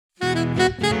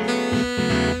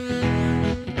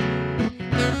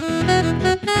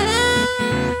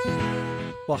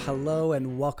Well, hello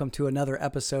and welcome to another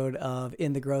episode of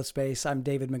In the Growth Space. I'm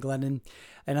David McGlennon,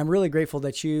 and I'm really grateful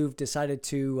that you've decided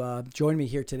to join me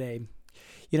here today.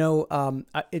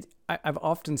 I've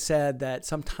often said that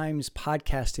sometimes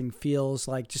podcasting feels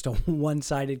like just a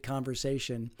one-sided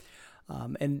conversation.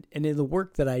 And in the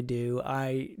work that I do,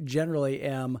 I generally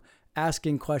am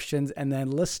asking questions and then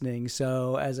listening.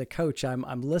 So as a coach,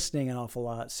 I'm listening an awful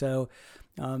lot. So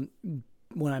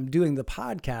when I'm doing the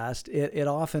podcast, it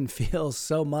often feels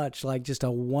so much like just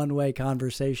a one-way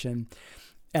conversation,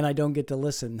 and I don't get to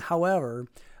listen. However,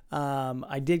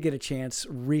 I did get a chance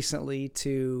recently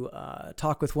to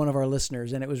talk with one of our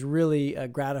listeners, and it was really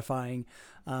gratifying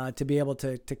to be able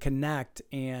to connect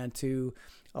and to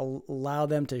allow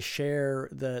them to share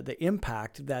the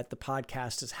impact that the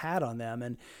podcast has had on them.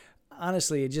 And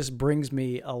honestly, it just brings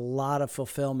me a lot of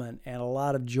fulfillment and a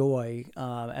lot of joy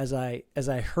as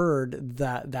I heard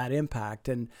that impact.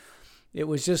 And it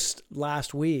was just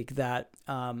last week that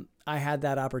I had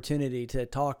that opportunity to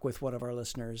talk with one of our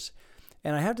listeners.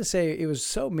 And I have to say it was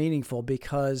so meaningful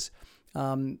because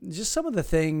just some of the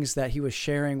things that he was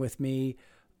sharing with me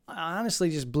honestly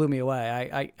just blew me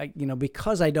away. I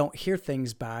because I don't hear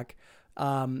things back,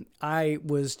 I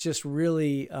was just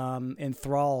really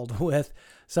enthralled with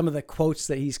some of the quotes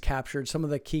that he's captured, some of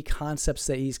the key concepts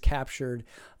that he's captured,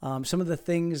 some of the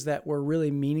things that were really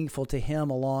meaningful to him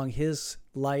along his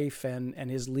life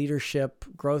and his leadership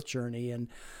growth journey. And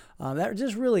that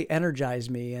just really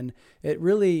energized me, and it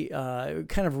really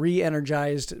kind of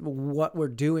re-energized what we're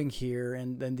doing here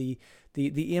and the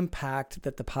impact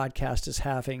that the podcast is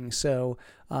having. So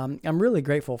I'm really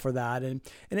grateful for that. And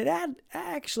it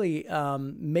actually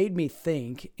made me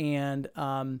think, and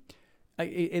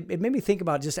it made me think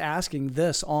about just asking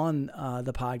this on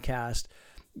the podcast.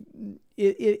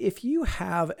 If you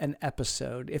have an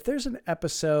episode, if there's an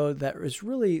episode that has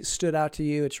really stood out to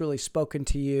you, it's really spoken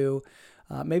to you,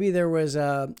 maybe there was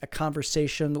a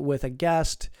conversation with a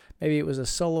guest, maybe it was a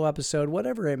solo episode,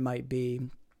 whatever it might be.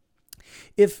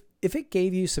 If it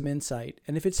gave you some insight,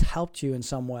 and if it's helped you in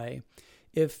some way,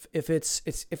 if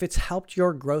it's helped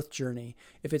your growth journey,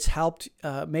 if it's helped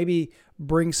maybe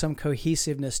bring some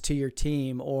cohesiveness to your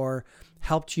team, or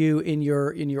helped you in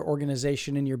your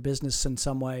organization, in your business in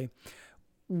some way,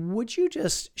 would you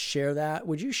just share that?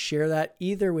 Would you share that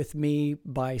either with me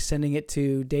by sending it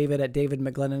to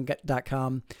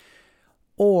david@davidmcglennon.com,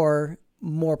 or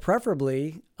more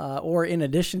preferably, or in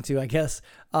addition to, I guess,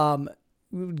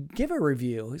 give a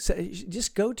review. So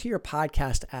just go to your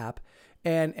podcast app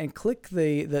and click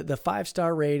the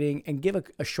 5-star rating and give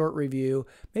a short review.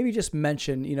 Maybe just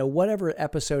mention, whatever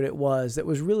episode it was that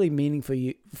was really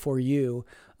meaningful for you.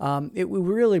 It would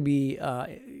really be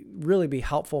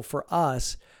helpful for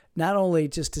us, not only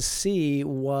just to see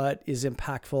what is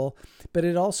impactful, but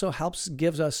it also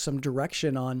gives us some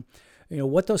direction on,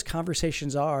 what those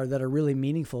conversations are that are really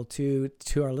meaningful to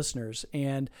our listeners.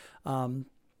 And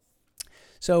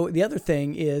so the other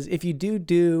thing is, if you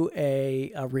do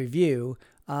a review,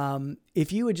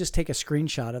 if you would just take a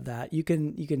screenshot of that, you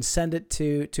can send it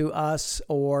to us,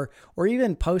 or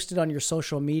even post it on your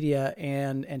social media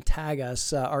and tag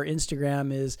us. Our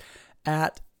Instagram is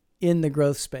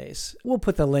 @InTheGrowthSpace. We'll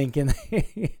put the link in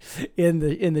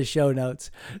the show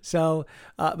notes. So,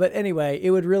 but anyway,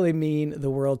 it would really mean the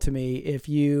world to me if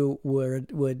you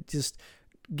would just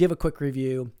give a quick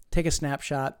review, take a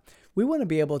snapshot. We want to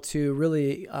be able to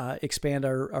really expand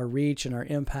our reach and our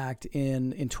impact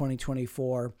in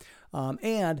 2024.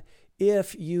 And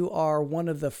if you are one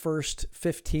of the first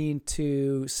 15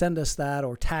 to send us that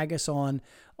or tag us on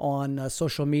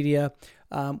social media,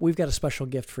 we've got a special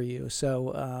gift for you.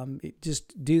 So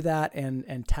just do that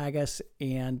and tag us,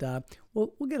 and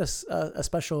we'll get a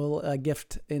special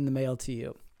gift in the mail to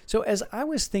you. So as I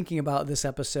was thinking about this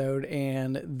episode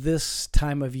and this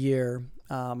time of year,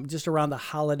 just around the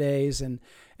holidays and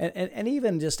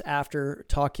even just after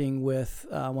talking with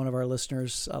one of our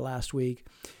listeners last week,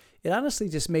 it honestly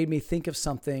just made me think of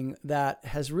something that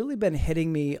has really been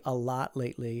hitting me a lot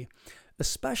lately,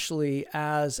 especially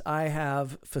as I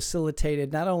have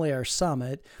facilitated not only our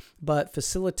summit, but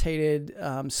facilitated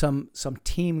some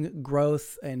team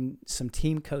growth and some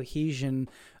team cohesion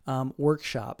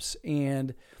workshops.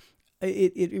 And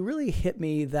it really hit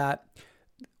me that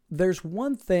there's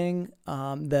one thing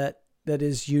that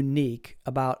is unique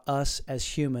about us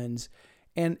as humans,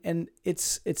 and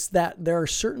it's that there are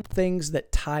certain things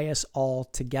that tie us all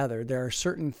together. There are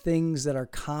certain things that are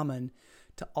common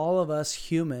to all of us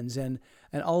humans and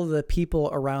all of the people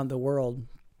around the world.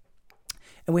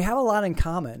 And we have a lot in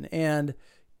common. And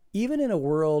even in a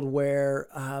world where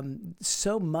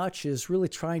so much is really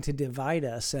trying to divide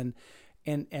us, and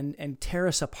and tear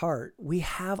us apart. We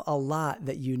have a lot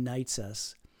that unites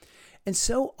us. And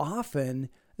so often,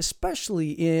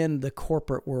 especially in the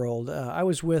corporate world, I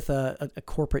was with a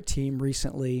corporate team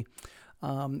recently,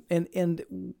 and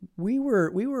we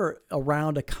were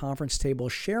around a conference table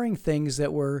sharing things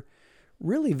that were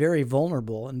really very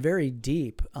vulnerable and very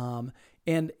deep.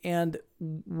 And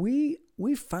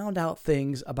we found out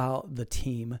things about the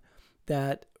team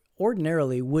that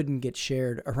ordinarily wouldn't get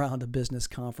shared around a business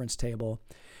conference table.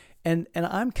 And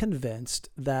I'm convinced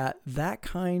that that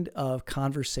kind of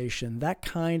conversation, that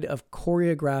kind of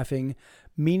choreographing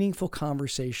meaningful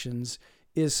conversations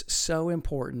is so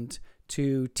important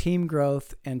to team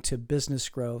growth and to business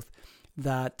growth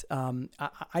that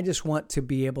I just want to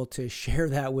be able to share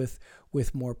that with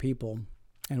more people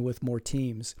and with more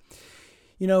teams.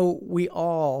 You know, we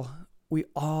all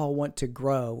want to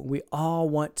grow. We all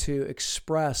want to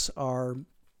express our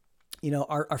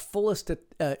fullest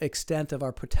extent of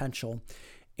our potential,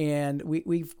 and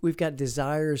we've got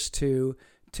desires to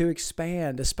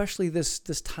expand, especially this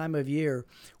time of year.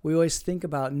 We always think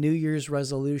about New Year's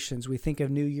resolutions. We think of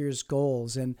New Year's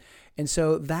goals, and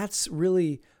so that's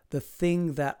really the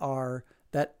thing that are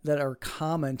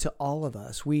common to all of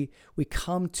us. We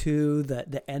come to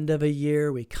the end of a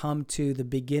year, we come to the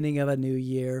beginning of a new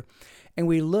year, and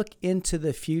we look into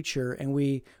the future, and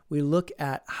we look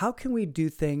at how can we do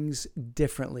things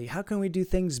differently? How can we do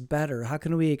things better? How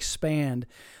can we expand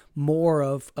more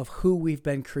of who we've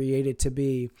been created to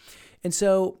be? And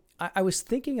so I was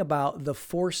thinking about the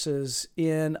forces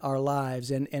in our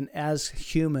lives and as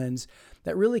humans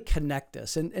that really connect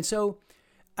us. And so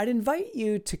I'd invite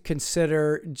you to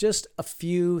consider just a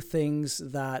few things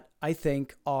that I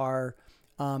think are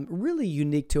really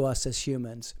unique to us as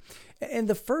humans. And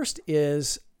the first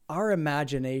is our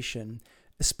imagination,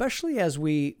 especially as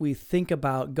we think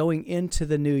about going into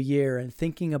the new year and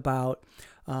thinking about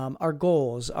our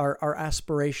goals, our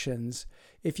aspirations.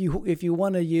 If you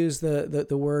want to use the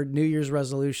word New Year's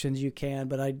resolutions, you can,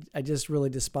 but I just really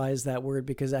despise that word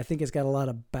because I think it's got a lot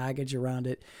of baggage around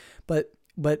it.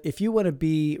 But if you want to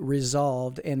be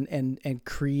resolved and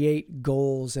create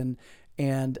goals and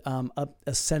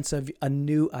a sense of a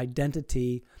new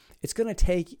identity, it's going to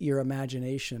take your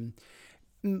imagination.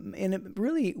 And it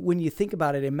really, when you think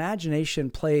about it,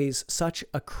 imagination plays such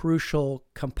a crucial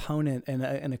component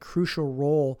and a crucial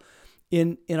role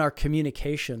in our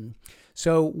communication.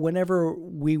 So whenever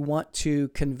we want to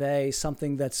convey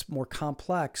something that's more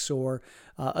complex or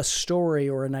a story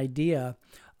or an idea,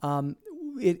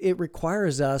 it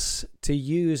requires us to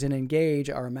use and engage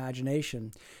our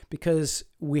imagination because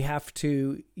we have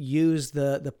to use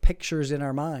the pictures in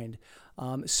our mind.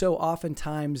 So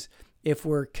oftentimes, if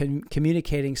we're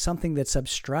communicating something that's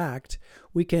abstract,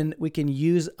 we can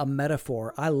use a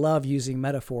metaphor. I love using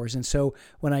metaphors, and so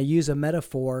when I use a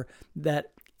metaphor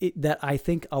that I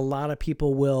think a lot of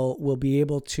people will be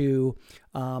able to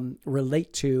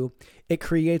relate to, it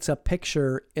creates a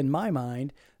picture in my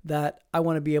mind that I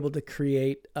want to be able to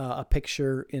create a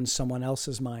picture in someone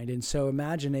else's mind. And so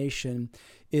imagination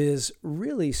is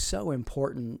really so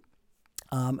important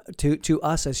to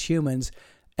us as humans,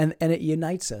 and it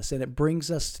unites us and it brings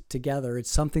us together.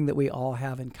 It's something that we all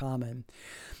have in common.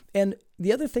 And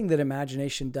the other thing that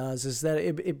imagination does is that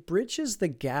it bridges the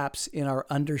gaps in our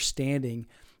understanding.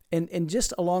 And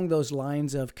just along those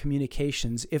lines of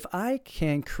communications, if I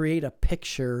can create a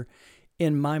picture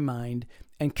in my mind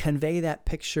and convey that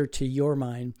picture to your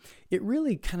mind, it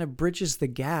really kind of bridges the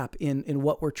gap in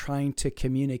what we're trying to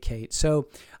communicate. So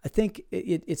I think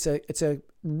it's a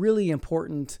really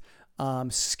important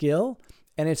skill,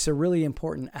 and it's a really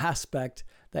important aspect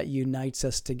that unites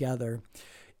us together.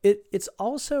 It's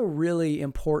also really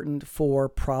important for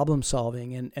problem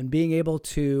solving and being able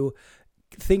to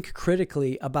think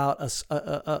critically about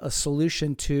a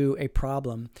solution to a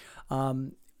problem.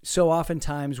 So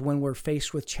oftentimes when we're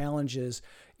faced with challenges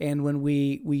and when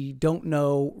we don't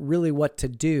know really what to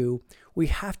do, we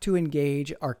have to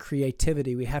engage our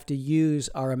creativity. We have to use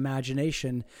our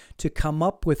imagination to come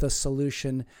up with a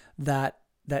solution that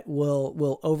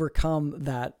will overcome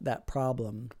that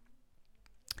problem.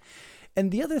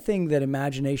 And the other thing that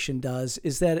imagination does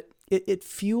is that it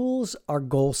fuels our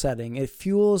goal setting. It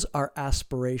fuels our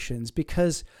aspirations,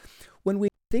 because when we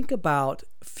think about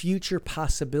future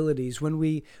possibilities, when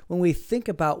we think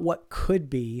about what could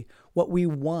be, what we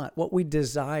want, what we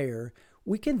desire,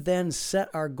 we can then set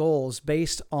our goals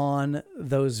based on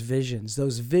those visions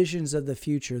of the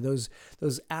future, those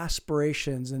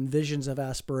aspirations and visions of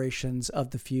aspirations of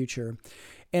the future.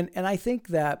 And I think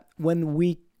that when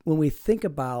we think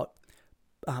about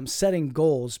setting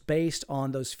goals based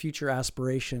on those future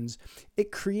aspirations,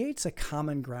 it creates a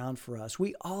common ground for us.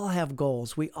 We all have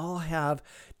goals. We all have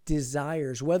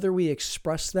desires, whether we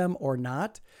express them or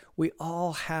not. We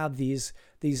all have these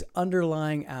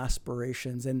underlying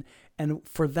aspirations, and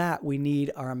for that we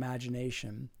need our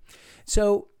imagination.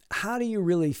 So how do you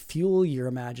really fuel your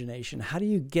imagination? How do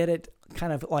you get it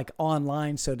kind of like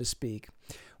online, so to speak?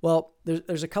 Well,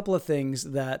 there's a couple of things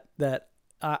that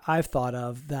I've thought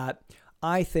of that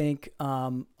I think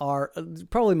are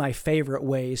probably my favorite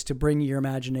ways to bring your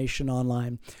imagination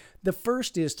online. The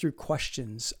first is through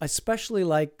questions, especially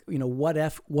like, what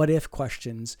if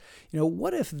questions,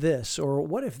 what if this or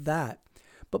what if that?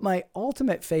 But my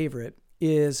ultimate favorite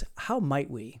is how might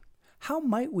we? How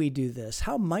might we do this?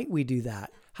 How might we do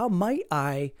that? How might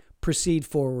I proceed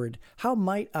forward? How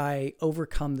might I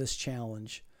overcome this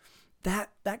challenge?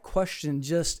 That question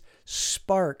just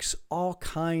sparks all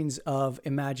kinds of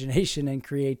imagination and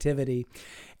creativity.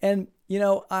 And,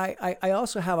 I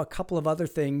also have a couple of other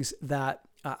things that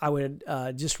I would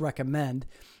just recommend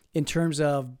in terms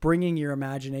of bringing your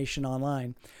imagination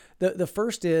online. The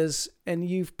first is, and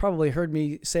you've probably heard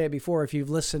me say it before if you've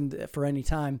listened for any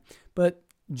time, but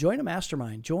join a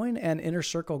mastermind, join an inner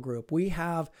circle group. We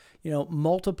have,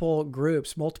 multiple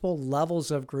groups, multiple levels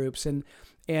of groups, and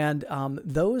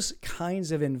those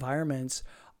kinds of environments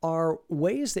are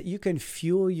ways that you can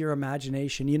fuel your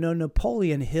imagination.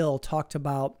 Napoleon Hill talked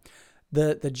about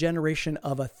the generation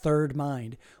of a third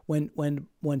mind.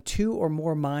 When two or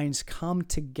more minds come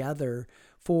together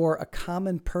for a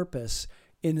common purpose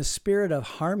in the spirit of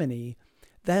harmony,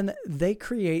 then they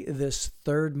create this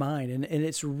third mind. And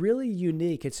it's really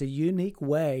unique. It's a unique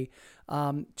way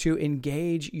to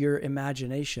engage your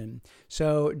imagination.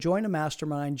 So join a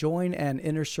mastermind, join an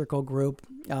inner circle group.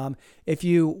 If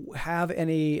you have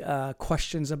any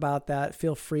questions about that,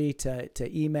 feel free to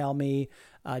email me,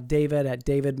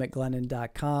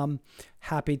 david@davidmcglennon.com.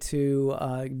 Happy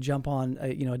to jump on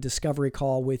a discovery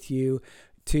call with you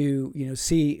to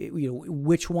see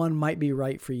which one might be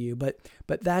right for you, but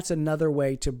that's another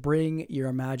way to bring your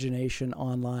imagination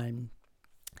online.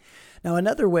 Now,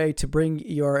 another way to bring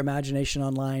your imagination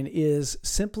online is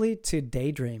simply to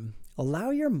daydream. Allow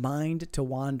your mind to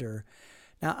wander.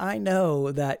 Now, I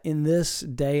know that in this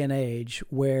day and age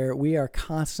where we are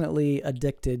constantly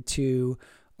addicted to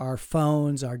our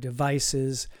phones, our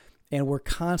devices, and we're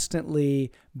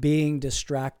constantly being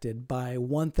distracted by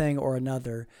one thing or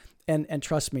another. And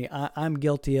trust me, I'm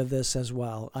guilty of this as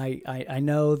well. I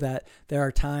know that there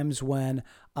are times when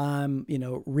I'm,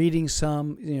 reading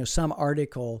some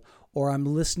article, or I'm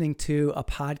listening to a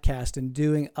podcast and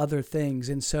doing other things.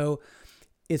 And so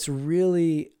it's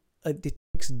really, it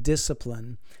takes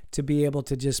discipline to be able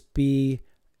to just be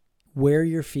where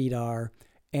your feet are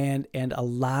and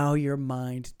allow your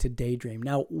mind to daydream.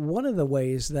 Now, one of the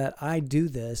ways that I do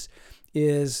this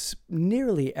is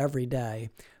nearly every day.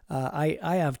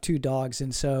 I have 2 dogs,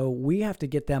 and so we have to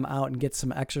get them out and get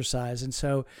some exercise. And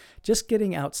so just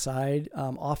getting outside,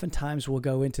 oftentimes we'll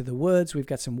go into the woods. We've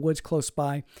got some woods close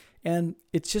by, and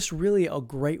it's just really a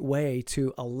great way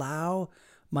to allow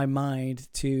my mind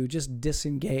to just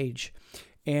disengage.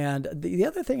 And the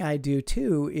other thing I do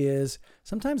too is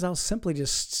sometimes I'll simply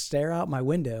just stare out my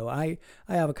window. I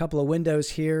have a couple of windows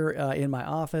here in my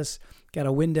office, got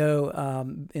a window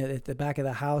at the back of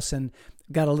the house, and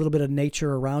got a little bit of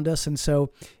nature around us. And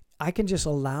so I can just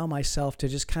allow myself to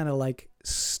just kind of like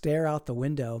stare out the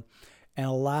window and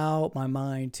allow my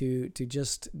mind to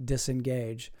just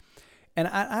disengage. And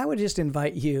I would just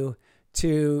invite you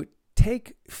to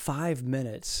take 5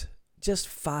 minutes, just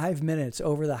 5 minutes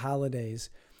over the holidays,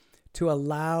 to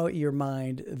allow your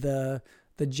mind the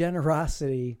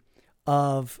generosity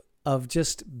of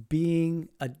just being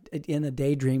in a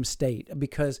daydream state,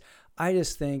 because I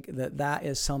just think that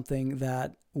is something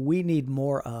that we need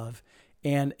more of,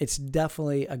 and it's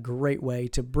definitely a great way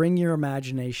to bring your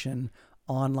imagination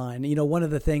online. One of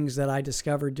the things that I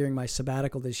discovered during my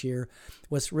sabbatical this year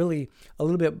was really a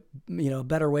little bit,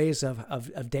 better ways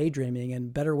of daydreaming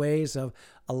and better ways of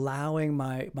allowing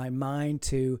my mind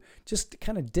to just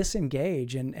kind of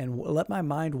disengage and let my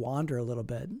mind wander a little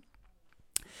bit.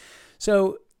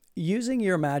 So using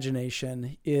your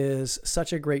imagination is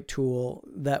such a great tool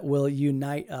that will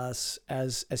unite us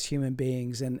as human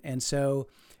beings. And so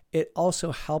it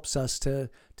also helps us to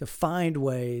find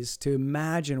ways, to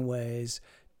imagine ways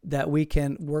that we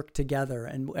can work together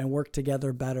and work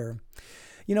together better.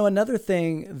 Another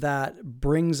thing that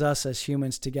brings us as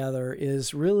humans together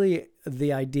is really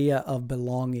the idea of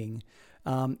belonging.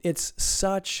 It's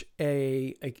such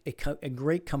a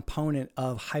great component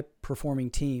of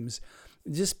high-performing teams.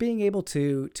 just being able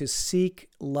to seek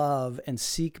love and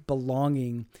seek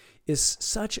belonging is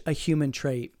such a human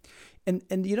trait.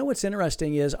 And you know what's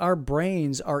interesting is our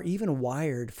brains are even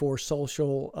wired for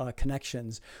social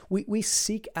connections. We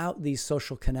seek out these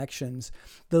social connections.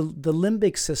 The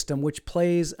limbic system, which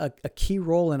plays a key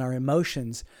role in our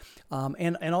emotions,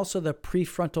 and also the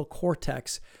prefrontal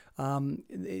cortex,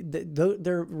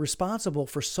 they're responsible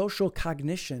for social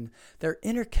cognition. They're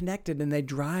interconnected and they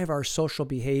drive our social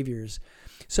behaviors.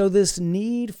 So this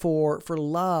need for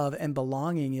love and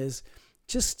belonging is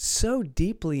just so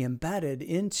deeply embedded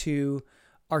into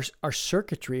our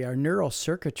circuitry, our neural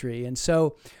circuitry. And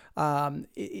so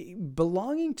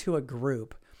belonging to a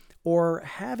group or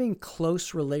having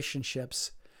close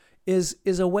relationships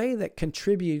is a way that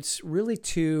contributes really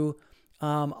to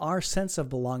our sense of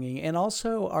belonging and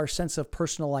also our sense of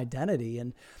personal identity.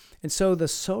 And so the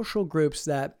social groups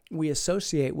that we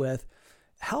associate with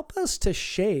help us to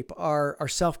shape our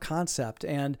self-concept,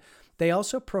 and they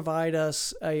also provide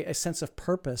us a sense of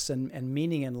purpose and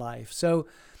meaning in life. So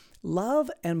love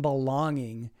and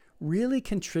belonging really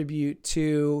contribute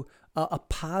to a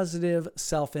positive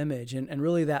self-image and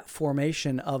really that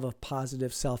formation of a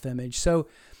positive self-image. So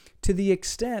to the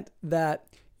extent that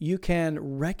you can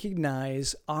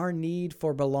recognize our need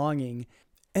for belonging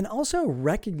and also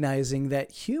recognizing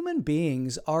that human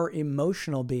beings are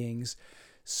emotional beings,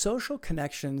 social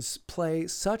connections play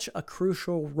such a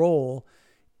crucial role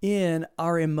in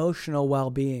our emotional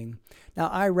well-being. Now,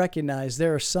 I recognize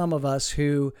there are some of us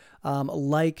who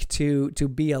like to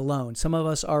be alone. Some of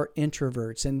us are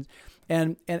introverts,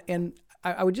 and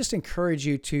I would just encourage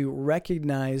you to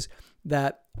recognize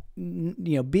that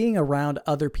being around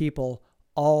other people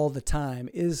all the time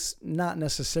is not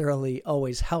necessarily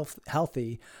always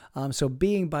healthy. So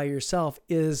being by yourself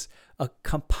is a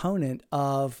component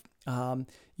of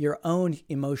your own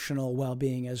emotional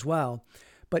well-being as well.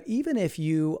 But even if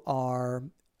you are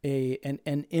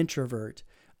an introvert,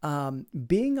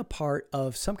 being a part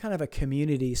of some kind of a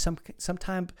community, some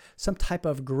type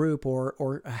of group,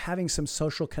 or having some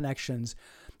social connections,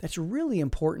 that's really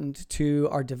important to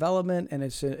our development, and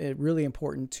it's really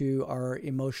important to our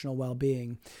emotional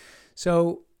well-being.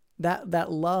 So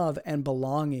that love and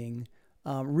belonging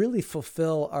really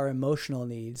fulfill our emotional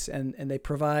needs, and they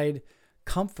provide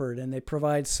comfort, and they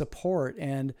provide support,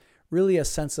 and really a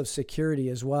sense of security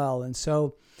as well. And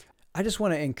so I just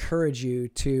want to encourage you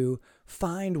to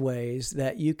find ways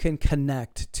that you can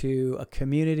connect to a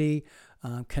community,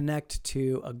 connect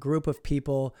to a group of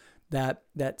people that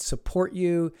support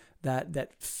you, that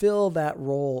fill that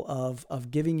role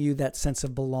of giving you that sense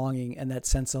of belonging and that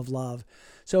sense of love.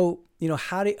 So,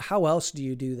 how else do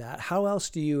you do that? How else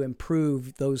do you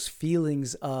improve those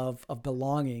feelings of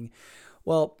belonging?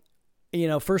 Well,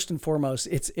 first and foremost,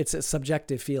 it's a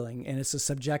subjective feeling, and it's a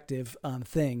subjective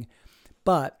thing.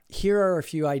 But here are a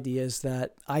few ideas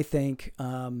that I think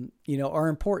are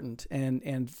important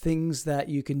and things that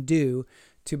you can do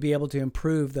to be able to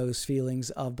improve those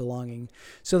feelings of belonging.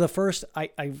 So the first,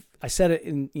 I said it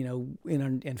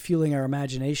in fueling our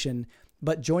imagination,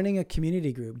 but joining a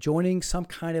community group, joining some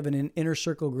kind of an inner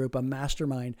circle group, a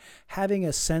mastermind, having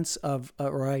a sense of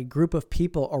or a group of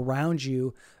people around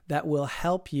you that will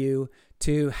help you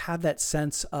to have that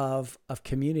sense of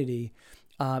community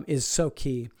is so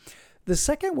key. The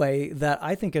second way that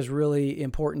I think is really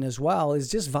important as well is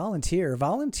just volunteer.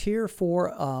 Volunteer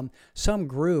for some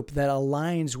group that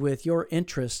aligns with your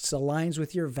interests, aligns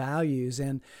with your values,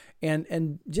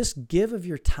 and just give of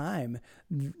your time.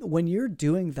 When you're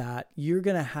doing that, you're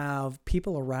going to have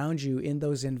people around you in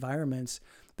those environments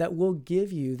that will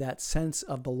give you that sense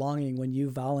of belonging when you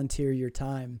volunteer your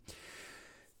time.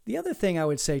 The other thing I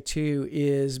would say too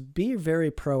is be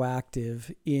very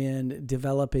proactive in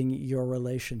developing your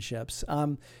relationships.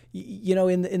 In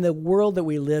the world that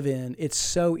we live in, it's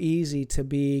so easy to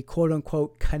be quote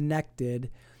unquote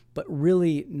connected, but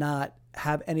really not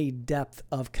have any depth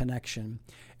of connection.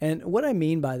 And what I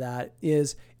mean by that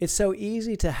is it's so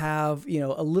easy to have,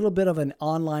 a little bit of an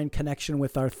online connection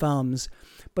with our thumbs,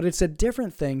 but it's a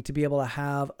different thing to be able to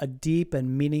have a deep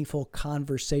and meaningful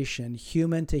conversation,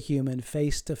 human to human,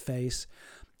 face to face,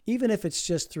 even if it's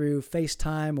just through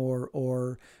FaceTime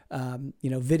or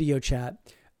video chat.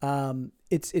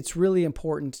 It's really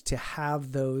important to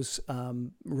have those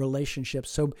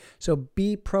relationships. So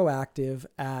be proactive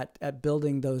at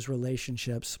building those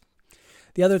relationships.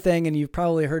 The other thing, and you've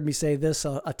probably heard me say this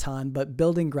a ton, but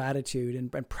building gratitude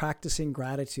and practicing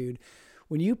gratitude.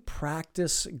 When you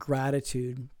practice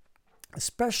gratitude,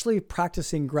 especially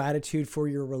practicing gratitude for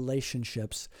your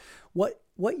relationships, what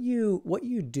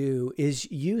you do is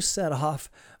you set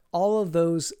off all of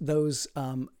those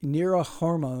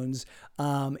neurohormones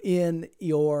in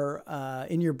your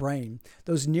brain,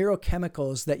 those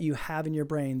neurochemicals that you have in your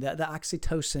brain, the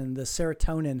oxytocin, the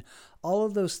serotonin, all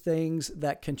of those things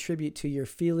that contribute to your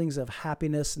feelings of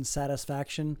happiness and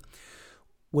satisfaction.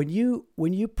 When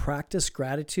you practice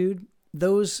gratitude,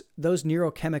 those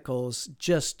neurochemicals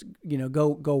just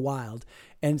go wild.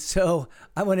 And so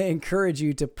I want to encourage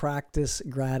you to practice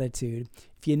gratitude.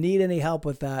 If you need any help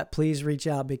with that, please reach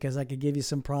out because I could give you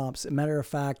some prompts. Matter of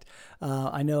fact,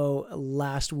 I know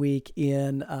last week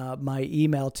in my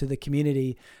email to the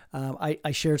community,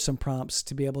 I shared some prompts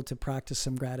to be able to practice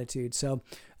some gratitude. So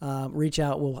reach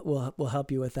out. We'll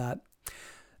help you with that.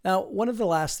 Now, one of the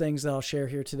last things that I'll share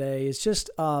here today is just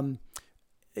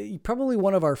probably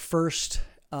one of our first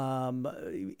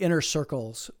inner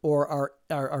circles, or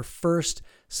our first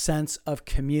sense of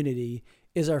community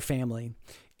is our family.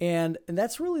 And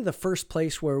that's really the first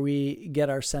place where we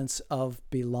get our sense of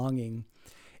belonging.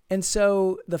 And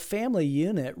so the family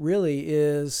unit really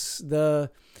is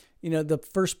the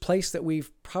first place that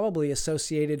we've probably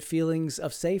associated feelings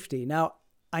of safety. Now,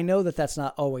 I know that that's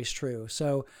not always true.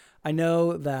 So I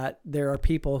know that there are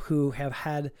people who have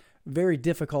had very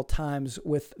difficult times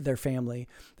with their family.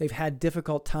 They've had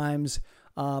difficult times,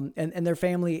 and their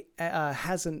family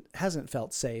hasn't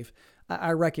felt safe.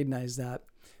 I recognize that.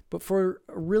 But for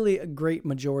really a great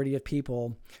majority of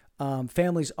people,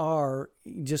 families are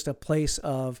just a place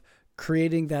of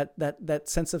creating that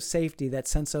sense of safety, that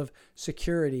sense of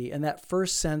security, and that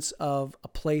first sense of a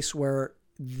place where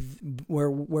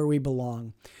we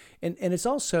belong. And it's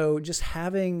also just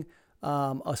having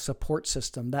a support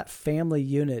system. That family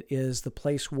unit is the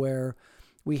place where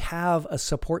we have a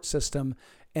support system,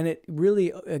 and it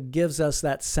really gives us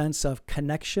that sense of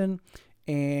connection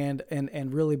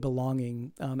and really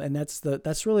belonging. And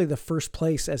that's really the first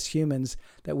place as humans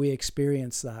that we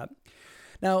experience that.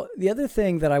 Now, the other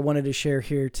thing that I wanted to share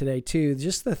here today too,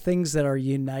 just the things that are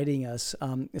uniting us,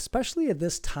 especially at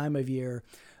this time of year.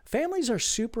 Families are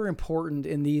super important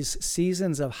in these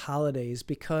seasons of holidays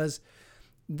because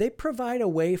they provide a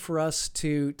way for us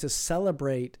to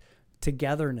celebrate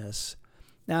togetherness.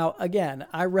 Now, again,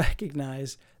 I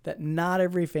recognize that not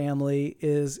every family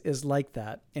is like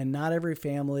that, and not every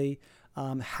family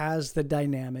has the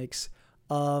dynamics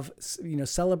of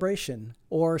celebration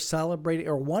or celebrating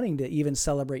or wanting to even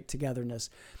celebrate togetherness.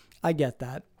 I get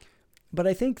that, but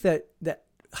I think that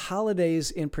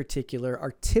holidays in particular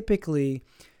are typically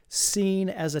seen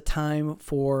as a time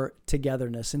for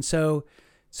togetherness, and so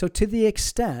to the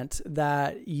extent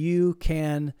that you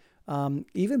can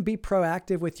even be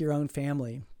proactive with your own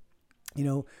family,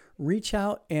 reach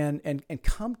out and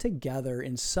come together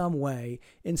in some way,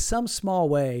 in some small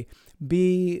way,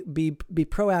 be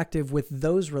proactive with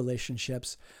those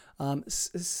relationships.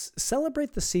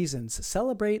 Celebrate the seasons,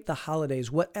 celebrate the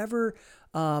holidays, whatever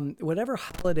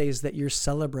holidays that you're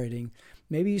celebrating.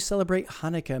 Maybe you celebrate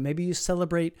Hanukkah, maybe you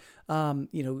celebrate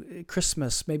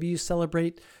Christmas, maybe you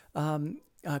celebrate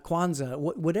Kwanzaa,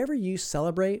 whatever you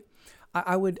celebrate.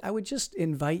 I would just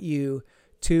invite you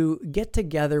to get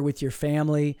together with your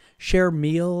family, share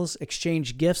meals,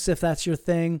 exchange gifts if that's your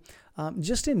thing.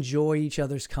 Just enjoy each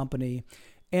other's company.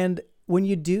 And when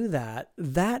you do that,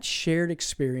 that shared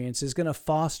experience is going to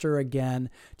foster, again,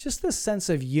 just the sense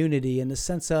of unity and the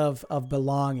sense of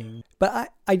belonging.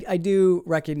 But I do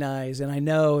recognize, and I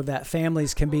know that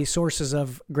families can be sources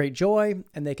of great joy,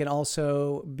 and they can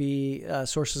also be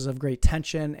sources of great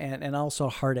tension and also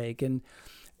heartache. And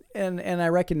I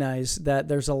recognize that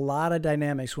there's a lot of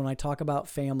dynamics when I talk about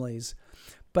families.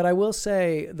 But I will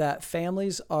say that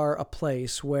families are a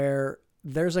place where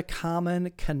there's a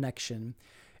common connection.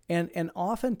 And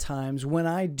oftentimes when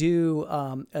I do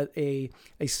a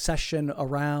session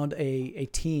around a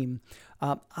team,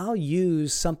 I'll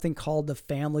use something called the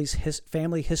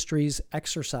family histories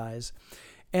exercise.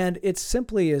 And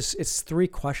it's three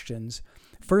questions.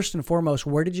 First and foremost,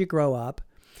 where did you grow up?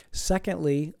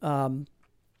 Secondly,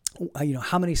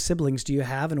 how many siblings do you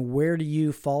have and where do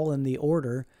you fall in the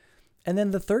order? And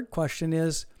then the third question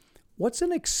is, what's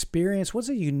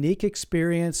a unique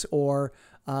experience or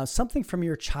something from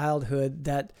your childhood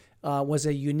that was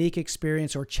a unique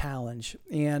experience or challenge?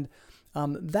 And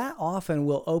that often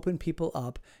will open people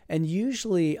up. And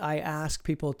usually I ask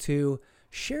people to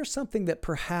share something that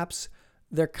perhaps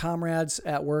their comrades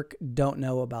at work don't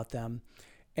know about them.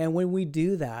 And when we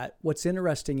do that, what's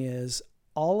interesting is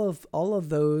all of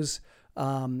those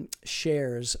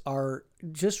shares are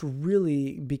just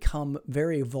really become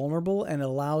very vulnerable, and it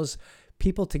allows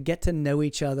people to get to know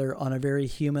each other on a very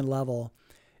human level.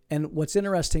 And what's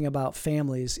interesting about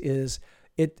families is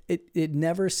it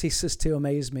never ceases to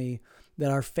amaze me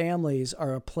that our families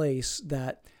are a place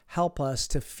that help us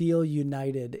to feel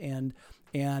united, and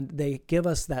they give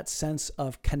us that sense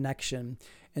of connection.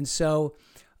 And so,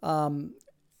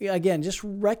 again, just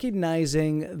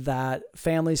recognizing that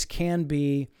families can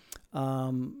be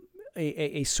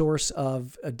a source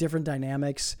of different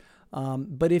dynamics.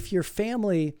 But if your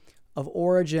family of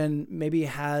origin maybe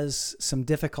has some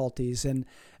difficulties and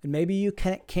maybe you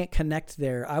can't connect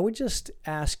there, I would just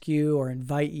ask you or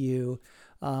invite you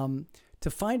to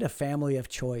find a family of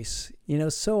choice.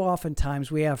 So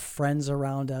oftentimes we have friends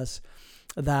around us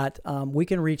that we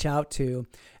can reach out to,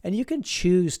 and you can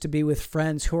choose to be with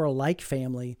friends who are like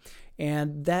family,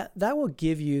 and that will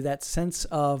give you that sense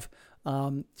of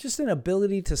just an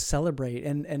ability to celebrate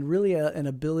and really an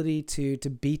ability to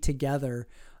be together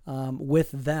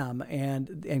with them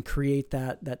and create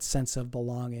that sense of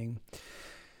belonging.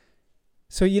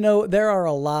 So, there are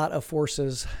a lot of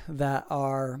forces that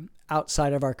are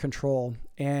outside of our control,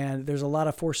 and there's a lot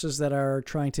of forces that are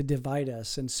trying to divide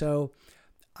us. And so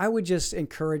I would just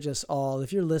encourage us all,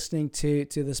 if you're listening to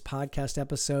this podcast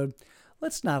episode,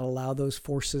 let's not allow those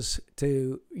forces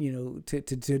to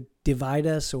divide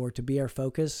us or to be our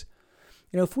focus.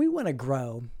 If we want to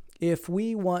grow, if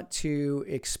we want to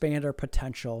expand our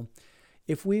potential,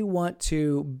 if we want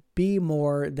to be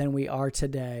more than we are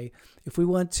today, if we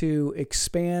want to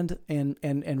expand and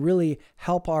really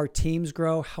help our teams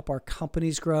grow, help our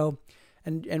companies grow,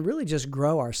 and really just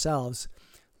grow ourselves,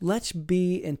 let's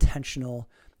be intentional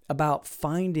about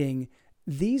finding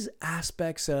these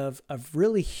aspects of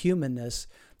really humanness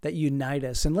that unite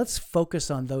us. And let's focus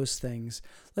on those things.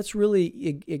 Let's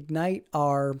really ignite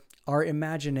our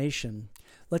imagination.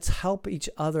 Let's help each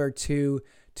other to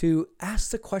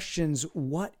ask the questions,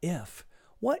 what if?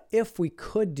 What if we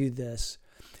could do this?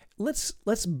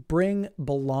 Let's bring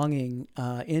belonging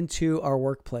into our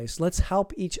workplace. Let's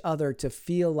help each other to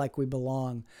feel like we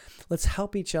belong. Let's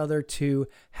help each other to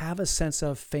have a sense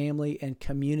of family and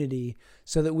community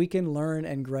so that we can learn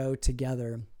and grow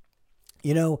together.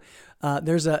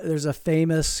 There's a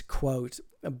famous quote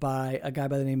by a guy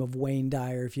by the name of Wayne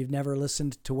Dyer. If you've never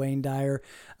listened to Wayne Dyer,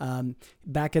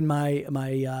 back in my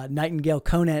Nightingale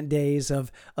Conant days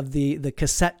of the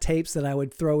cassette tapes that I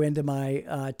would throw into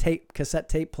my cassette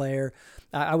tape player,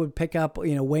 I would pick up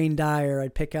Wayne Dyer.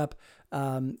 I'd pick up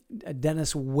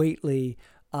Dennis Waitley.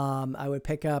 I would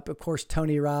pick up, of course,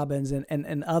 Tony Robbins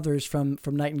and others from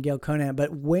Nightingale Conant.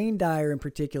 But Wayne Dyer in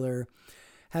particular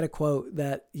had a quote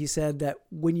that he said that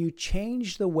when you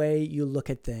change the way you look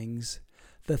at things,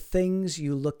 the things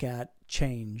you look at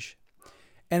change.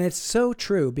 And it's so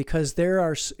true, because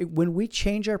when we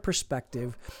change our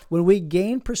perspective, when we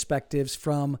gain perspectives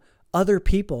from other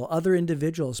people, other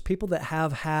individuals, people that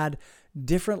have had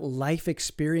different life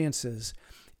experiences,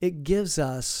 it gives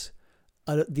us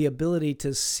the ability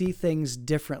to see things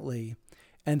differently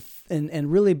and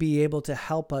really be able to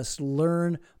help us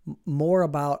learn more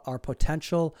about our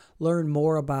potential, learn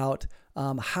more about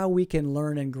how we can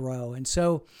learn and grow. And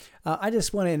so I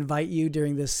just want to invite you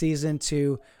during this season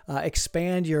to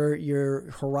expand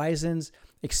your horizons,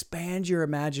 expand your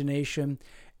imagination,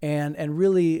 and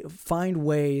really find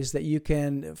ways that you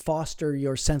can foster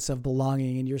your sense of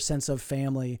belonging and your sense of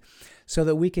family so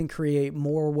that we can create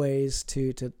more ways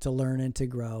to learn and to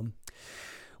grow.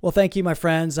 Well, thank you, my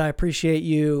friends. I appreciate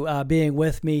you being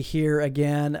with me here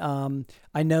again.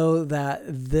 I know that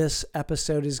this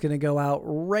episode is going to go out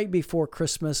right before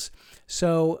Christmas.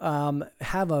 So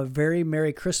have a very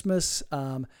Merry Christmas,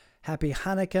 Happy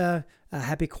Hanukkah,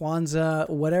 Happy Kwanzaa,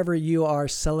 whatever you are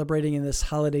celebrating in this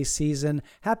holiday season.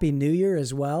 Happy New Year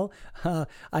as well.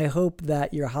 I hope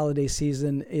that your holiday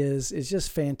season is just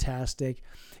fantastic.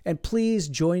 And please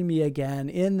join me again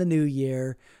in the new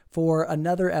year for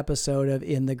another episode of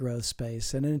In the Growth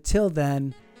Space. And until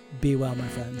then, be well, my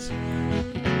friends.